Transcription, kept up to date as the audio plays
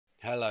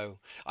Hello.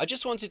 I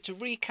just wanted to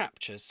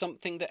recapture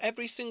something that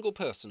every single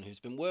person who's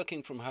been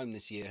working from home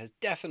this year has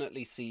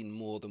definitely seen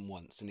more than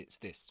once, and it's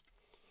this.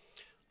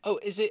 Oh,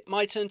 is it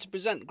my turn to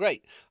present?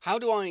 Great. How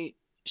do I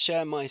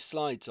share my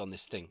slides on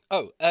this thing?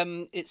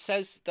 It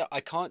says that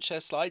I can't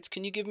share slides.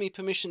 Can you give me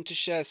permission to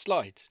share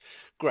slides?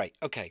 Great.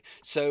 Okay.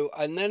 So,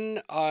 and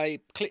then I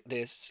click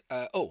this.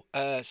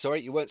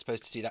 Sorry, you weren't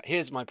supposed to see that.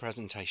 Here's my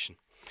presentation.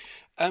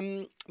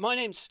 My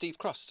name's Steve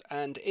Cross,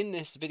 and in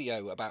this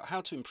video about how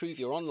to improve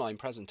your online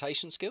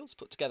presentation skills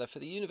put together for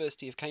the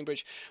University of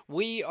Cambridge,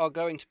 we are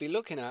going to be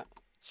looking at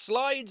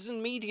slides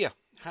and media.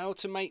 How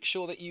to make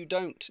sure that you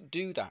don't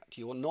do that.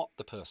 You're not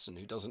the person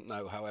who doesn't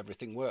know how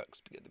everything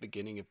works at the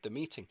beginning of the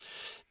meeting.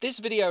 This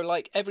video,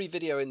 like every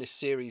video in this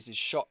series, is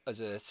shot as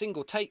a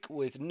single take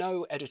with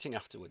no editing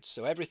afterwards.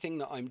 So everything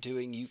that I'm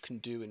doing, you can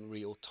do in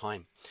real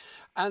time.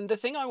 And the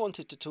thing I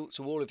wanted to talk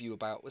to all of you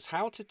about was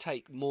how to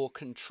take more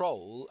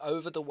control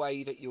over the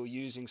way that you're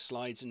using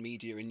slides and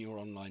media in your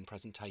online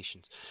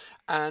presentations.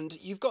 And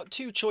you've got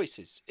two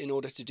choices in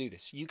order to do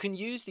this. You can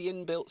use the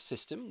inbuilt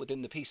system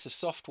within the piece of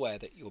software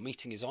that your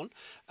meeting is on.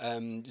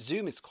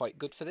 Zoom is quite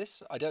good for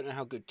this. I don't know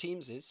how good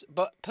Teams is,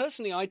 but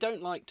personally I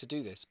don't like to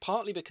do this,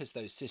 partly because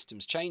those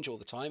systems change all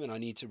the time and I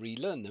need to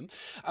relearn them,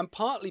 and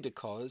partly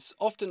because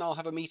often I'll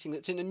have a meeting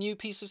that's in a new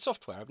piece of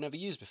software I've never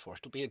used before.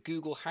 It'll be a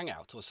Google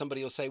Hangout, or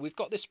somebody will say, we've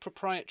got this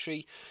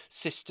proprietary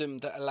system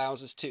that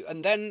allows us to,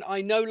 and then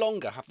I no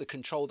longer have the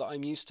control that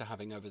I'm used to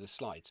having over the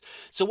slides.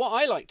 So what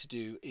I like to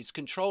do is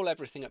control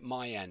everything at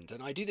my end,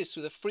 and I do this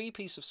with a free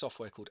piece of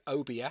software called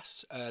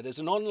OBS. There's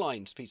an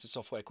online piece of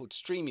software called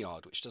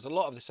StreamYard, which does a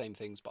lot of the same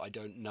things, but I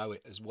don't know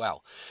it as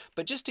well.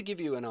 But just to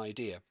give you an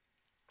idea,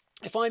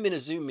 if I'm in a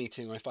Zoom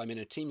meeting or if I'm in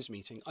a Teams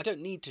meeting, I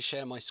don't need to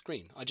share my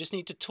screen. I just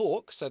need to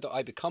talk so that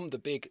I become the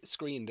big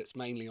screen that's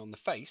mainly on the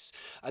face,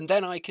 and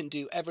then I can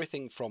do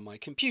everything from my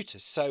computer.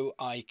 So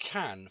I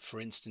can,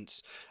 for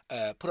instance,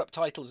 put up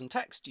titles and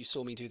text. You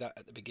saw me do that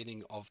at the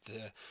beginning of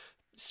the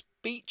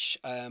speech.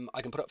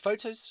 I can put up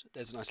photos.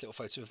 There's a nice little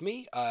photo of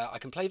me. I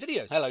can play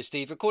videos. Hello,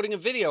 Steve. Recording a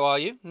video, are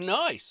you?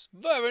 Nice.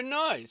 Very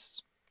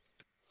nice.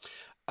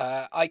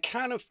 I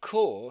can, of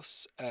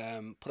course,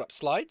 put up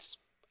slides.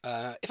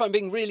 If I'm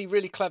being really,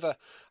 really clever,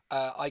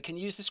 I can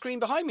use the screen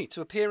behind me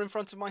to appear in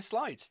front of my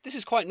slides. This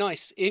is quite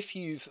nice if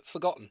you've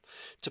forgotten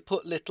to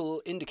put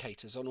little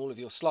indicators on all of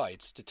your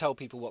slides to tell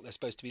people what they're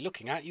supposed to be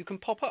looking at. You can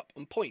pop up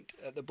and point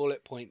at the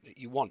bullet point that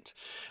you want.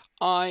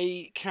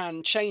 I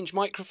can change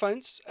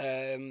microphones,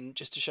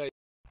 just to show you.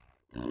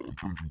 I'm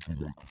changing to a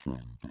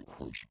microphone that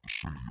has a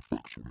silly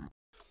effect on it.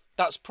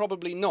 That's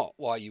probably not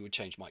why you would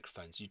change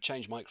microphones. You'd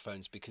change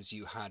microphones because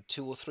you had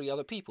 2 or 3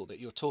 other people that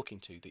you're talking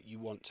to that you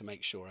want to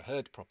make sure are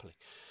heard properly.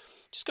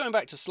 Just going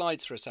back to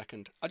slides for a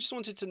second, I just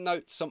wanted to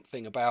note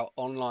something about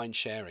online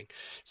sharing.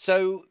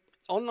 So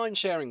online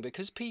sharing,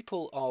 because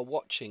people are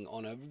watching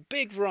on a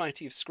big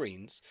variety of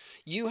screens,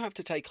 you have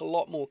to take a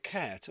lot more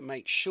care to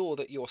make sure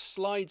that your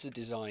slides are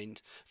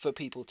designed for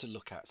people to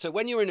look at. So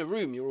when you're in a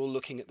room, you're all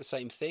looking at the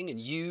same thing,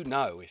 and you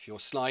know if your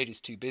slide is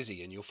too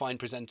busy, and you'll find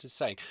presenters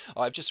saying,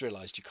 oh, I've just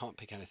realised you can't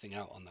pick anything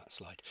out on that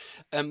slide.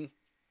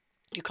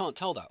 You can't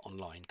tell that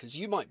online because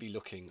you might be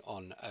looking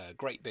on a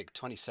great big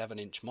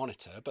 27-inch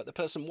monitor, but the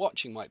person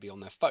watching might be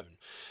on their phone.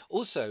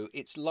 Also,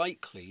 it's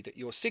likely that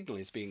your signal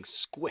is being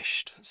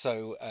squished,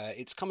 so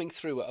it's coming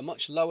through at a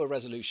much lower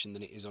resolution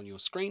than it is on your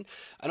screen,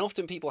 and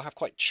often people have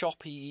quite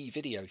choppy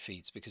video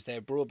feeds because their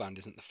broadband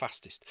isn't the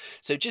fastest.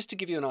 So just to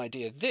give you an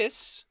idea,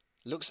 this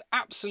looks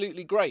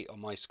absolutely great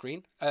on my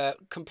screen,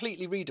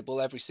 completely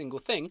readable every single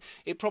thing.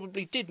 It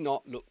probably did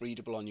not look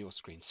readable on your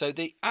screen. So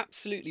the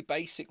absolutely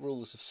basic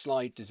rules of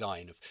slide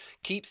design of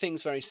keep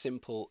things very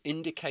simple,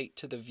 indicate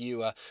to the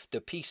viewer the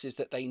pieces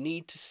that they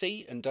need to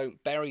see and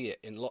don't bury it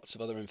in lots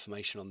of other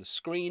information on the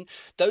screen,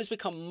 those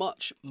become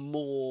much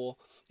more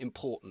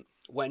important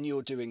when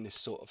you're doing this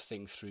sort of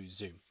thing through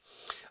Zoom.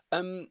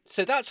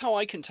 So that's how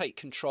I can take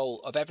control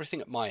of everything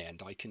at my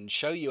end. I can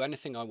show you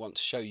anything I want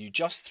to show you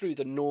just through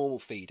the normal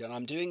feed, and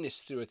I'm doing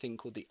this through a thing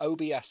called the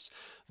OBS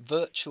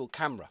virtual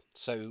camera.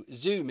 So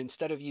Zoom,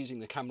 instead of using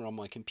the camera on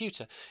my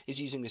computer,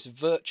 is using this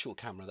virtual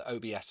camera that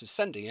OBS is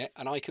sending it,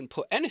 and I can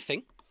put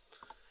anything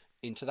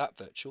into that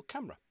virtual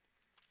camera.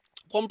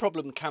 One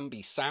problem can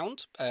be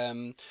sound.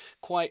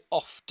 Quite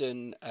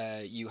often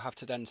you have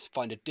to then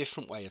find a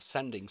different way of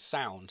sending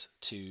sound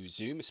to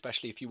Zoom,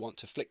 especially if you want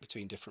to flick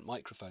between different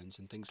microphones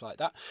and things like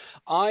that.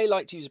 I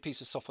like to use a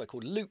piece of software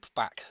called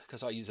Loopback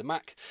because I use a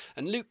Mac,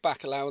 and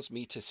Loopback allows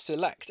me to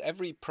select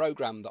every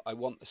program that I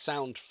want the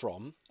sound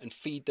from and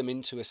feed them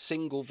into a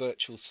single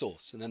virtual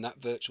source, and then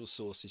that virtual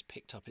source is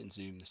picked up in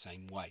Zoom the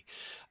same way.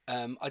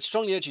 I'd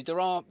strongly urge you,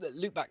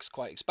 Loopback's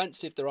quite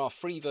expensive. There are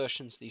free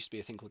versions. There used to be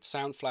a thing called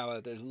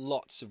Soundflower. There's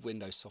lots of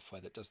Windows software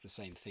that does the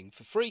same thing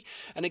for free.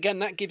 And again,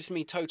 that gives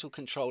me total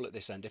control at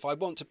this end. If I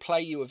want to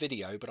play you a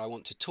video, but I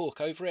want to talk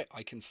over it,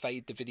 I can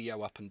fade the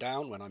video up and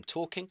down when I'm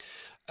talking.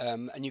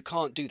 And you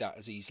can't do that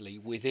as easily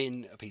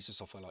within a piece of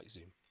software like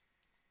Zoom.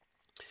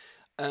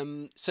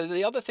 So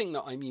the other thing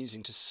that I'm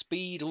using to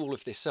speed all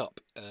of this up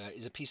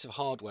is a piece of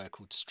hardware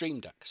called Stream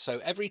Deck. So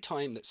every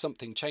time that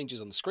something changes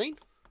on the screen,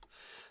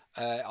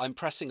 I'm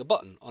pressing a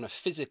button on a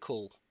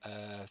physical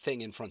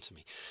thing in front of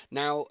me.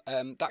 Now,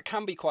 that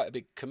can be quite a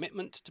big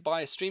commitment to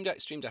buy a Stream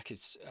Deck. Stream Deck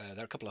is,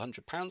 they're a couple of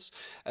 £100.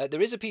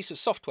 There is a piece of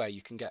software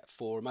you can get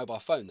for a mobile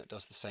phone that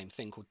does the same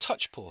thing called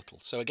Touch Portal.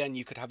 So again,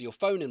 you could have your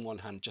phone in one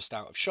hand just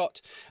out of shot,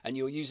 and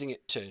you're using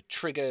it to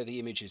trigger the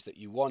images that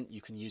you want.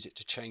 You can use it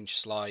to change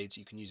slides.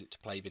 You can use it to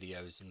play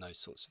videos and those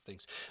sorts of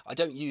things. I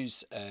don't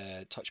use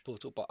Touch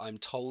Portal, but I'm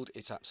told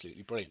it's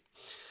absolutely brilliant.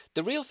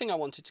 The real thing I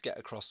wanted to get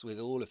across with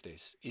all of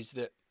this is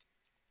that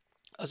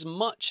as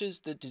much as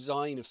the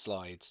design of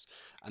slides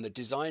and the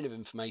design of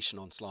information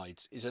on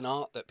slides is an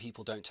art that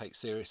people don't take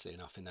seriously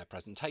enough in their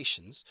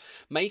presentations,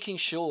 making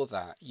sure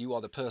that you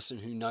are the person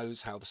who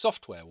knows how the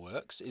software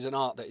works is an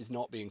art that is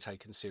not being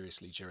taken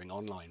seriously during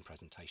online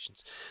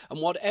presentations. And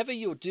whatever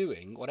you're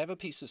doing, whatever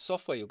piece of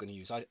software you're going to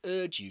use, I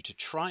urge you to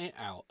try it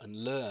out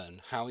and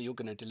learn how you're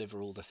going to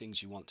deliver all the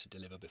things you want to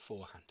deliver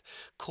beforehand.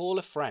 Call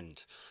a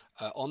friend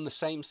on the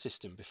same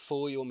system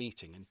before your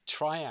meeting and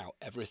try out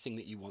everything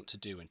that you want to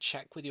do and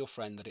check with your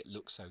friend that it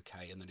looks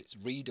okay and that it's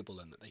readable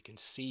and that they can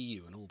see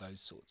you and all those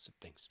sorts of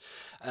things.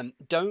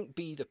 Don't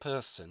be the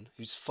person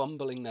who's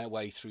fumbling their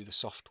way through the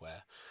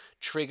software,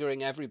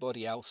 triggering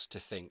everybody else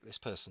to think this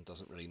person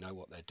doesn't really know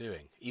what they're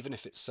doing, even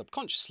if it's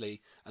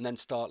subconsciously, and then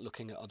start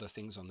looking at other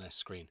things on their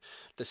screen.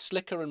 The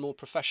slicker and more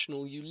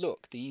professional you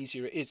look, the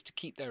easier it is to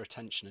keep their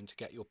attention and to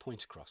get your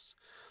point across.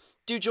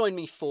 Do join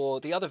me for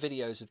the other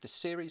videos of this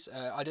series.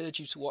 I'd urge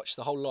you to watch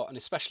the whole lot, and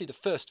especially the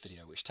first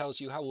video, which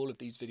tells you how all of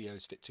these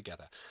videos fit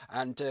together.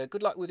 And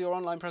good luck with your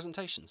online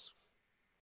presentations.